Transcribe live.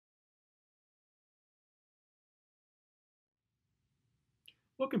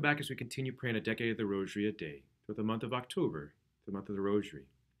Welcome back as we continue praying a decade of the Rosary a day through the month of October, the month of the Rosary.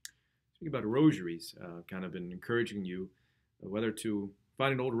 Speaking about rosaries, kind of been encouraging you whether to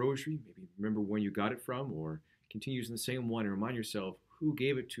find an old rosary, maybe remember when you got it from, or continue using the same one and remind yourself who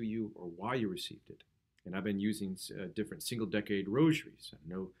gave it to you or why you received it. And I've been using different single decade rosaries. I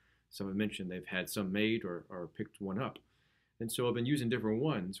know some have mentioned they've had some made or picked one up. And so I've been using different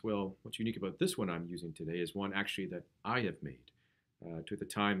ones. Well, what's unique about this one I'm using today is one actually that I have made. To the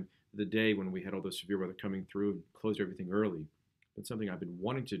time of the day when we had all the severe weather coming through and closed everything early. It's something I've been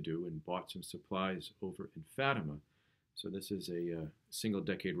wanting to do and bought some supplies over in Fatima. So this is a single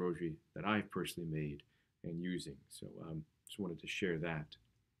decade rosary that I've personally made and using. So just wanted to share that.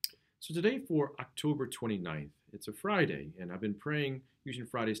 So today for October 29th, it's a Friday, and I've been praying, using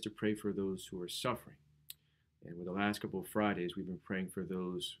Fridays to pray for those who are suffering. And with the last couple of Fridays, we've been praying for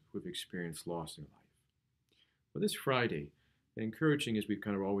those who have experienced loss in life. Well, this Friday, encouraging as we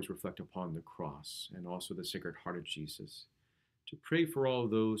kind of always reflect upon the cross and also the Sacred Heart of Jesus, to pray for all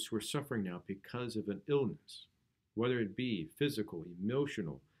those who are suffering now because of an illness, whether it be physical,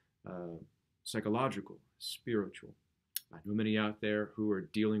 emotional, psychological, spiritual. I know many out there who are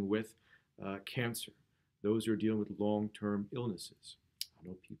dealing with cancer, those who are dealing with long-term illnesses. I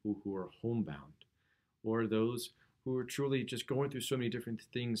know people who are homebound, or those who are truly just going through so many different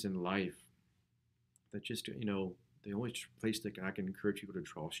things in life that just, the only place that I can encourage people to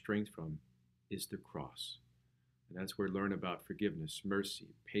draw strength from is the cross. And that's where we learn about forgiveness, mercy,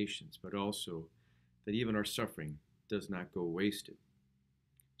 patience, but also that even our suffering does not go wasted.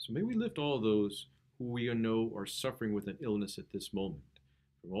 So may we lift all those who we know are suffering with an illness at this moment,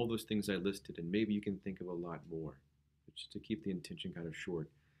 from all those things I listed, and maybe you can think of a lot more. But just to keep the intention kind of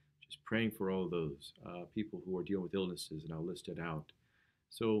short, just praying for all those people who are dealing with illnesses, and I'll list it out.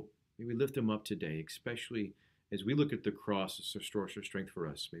 So may we lift them up today, especially as we look at the cross as a source of strength for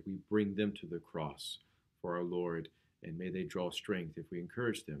us. May we bring them to the cross for our Lord, and may they draw strength if we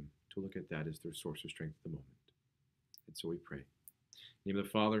encourage them to look at that as their source of strength at the moment. And so we pray. In the name of the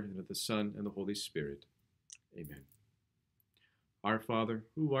Father, and of the Son, and the Holy Spirit. Amen. Our Father,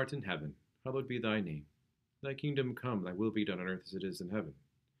 who art in heaven, hallowed be thy name. Thy kingdom come, thy will be done on earth as it is in heaven.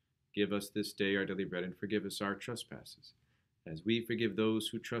 Give us this day our daily bread, and forgive us our trespasses, as we forgive those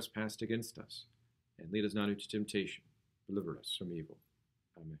who trespass against us. And lead us not into temptation, deliver us from evil.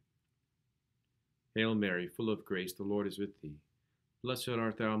 Amen. Hail Mary, full of grace, the Lord is with thee. Blessed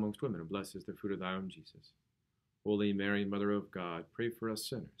art thou amongst women, and blessed is the fruit of thy womb, Jesus. Holy Mary, Mother of God, pray for us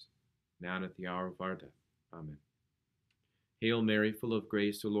sinners, now and at the hour of our death. Amen. Hail Mary, full of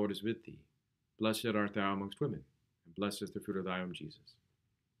grace, the Lord is with thee. Blessed art thou amongst women, and blessed is the fruit of thy womb, Jesus.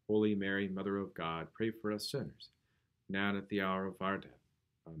 Holy Mary, Mother of God, pray for us sinners, now and at the hour of our death.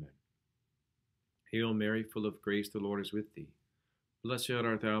 Amen. Hail Mary, full of grace, the Lord is with thee. Blessed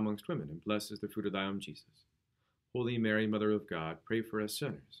art thou amongst women, and blessed is the fruit of thy womb, Jesus. Holy Mary, Mother of God, pray for us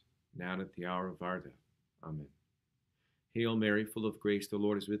sinners, now and at the hour of our death. Amen. Hail Mary, full of grace, the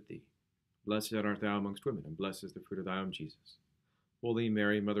Lord is with thee. Blessed art thou amongst women, and blessed is the fruit of thy womb, Jesus. Holy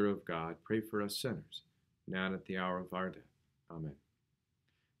Mary, Mother of God, pray for us sinners, now and at the hour of our death. Amen.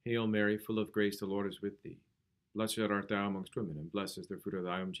 Hail Mary, full of grace, the Lord is with thee. Blessed art thou amongst women, and blessed is the fruit of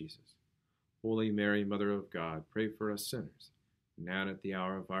thy womb, Jesus. Holy Mary, Mother of God, pray for us sinners, now and at the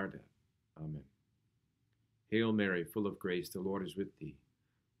hour of our death. Amen. Hail Mary, full of grace, the Lord is with thee.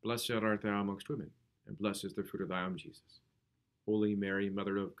 Blessed art thou amongst women, and blessed is the fruit of thy womb, Jesus. Holy Mary,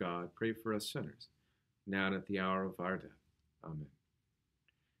 Mother of God, pray for us sinners, now and at the hour of our death. Amen.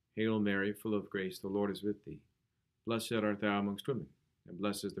 Hail Mary, full of grace, the Lord is with thee. Blessed art thou amongst women, and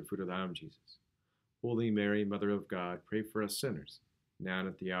blessed is the fruit of thy womb, Jesus. Holy Mary, Mother of God, pray for us sinners, now and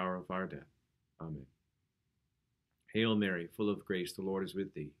at the hour of our death. Amen. Hail Mary, full of grace, the Lord is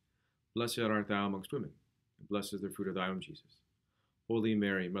with thee. Blessed art thou amongst women, and blessed is the fruit of thy womb, Jesus. Holy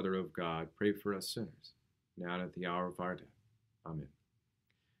Mary, Mother of God, pray for us sinners, now and at the hour of our death. Amen.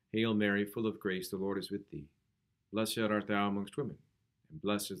 Hail Mary, full of grace, the Lord is with thee. Blessed art thou amongst women, and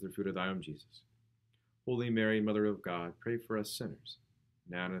blessed is the fruit of thy womb, Jesus. Holy Mary, Mother of God, pray for us sinners,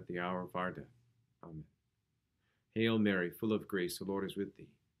 now and at the hour of our death. Amen. Hail Mary, full of grace, the Lord is with thee.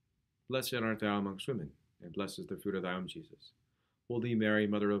 Blessed art thou amongst women, and blessed is the fruit of thy womb, Jesus. Holy Mary,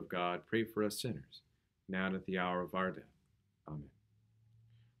 Mother of God, pray for us sinners, now and at the hour of our death. Amen.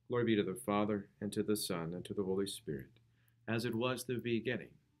 Glory be to the Father, and to the Son, and to the Holy Spirit, as it was in the beginning,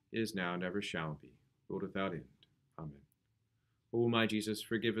 is now, and ever shall be, world without end. Amen. O my Jesus,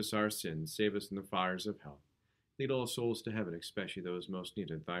 forgive us our sins, save us from the fires of hell. Lead all souls to heaven, especially those most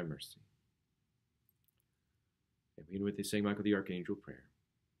needed thy mercy. And we end with the St. Michael the Archangel prayer.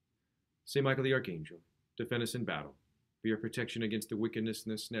 St. Michael the Archangel, defend us in battle. for your protection against the wickedness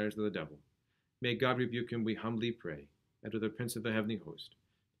and the snares of the devil. May God rebuke him, we humbly pray, and to the Prince of the heavenly host,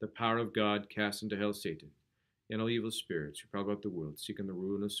 the power of God, cast into hell Satan, and all evil spirits who prowl about the world, seeking the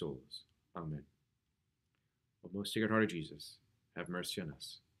ruin of souls. Amen. O most Sacred Heart of Jesus, have mercy on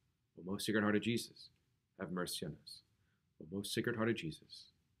us. O most Sacred Heart of Jesus, have mercy on us. O most Sacred Heart of Jesus,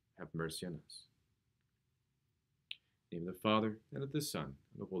 have mercy on us. In the name of the Father, and of the Son,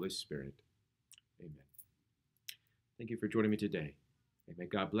 and of the Holy Spirit. Amen. Thank you for joining me today, and may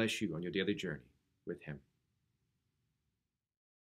God bless you on your daily journey with Him.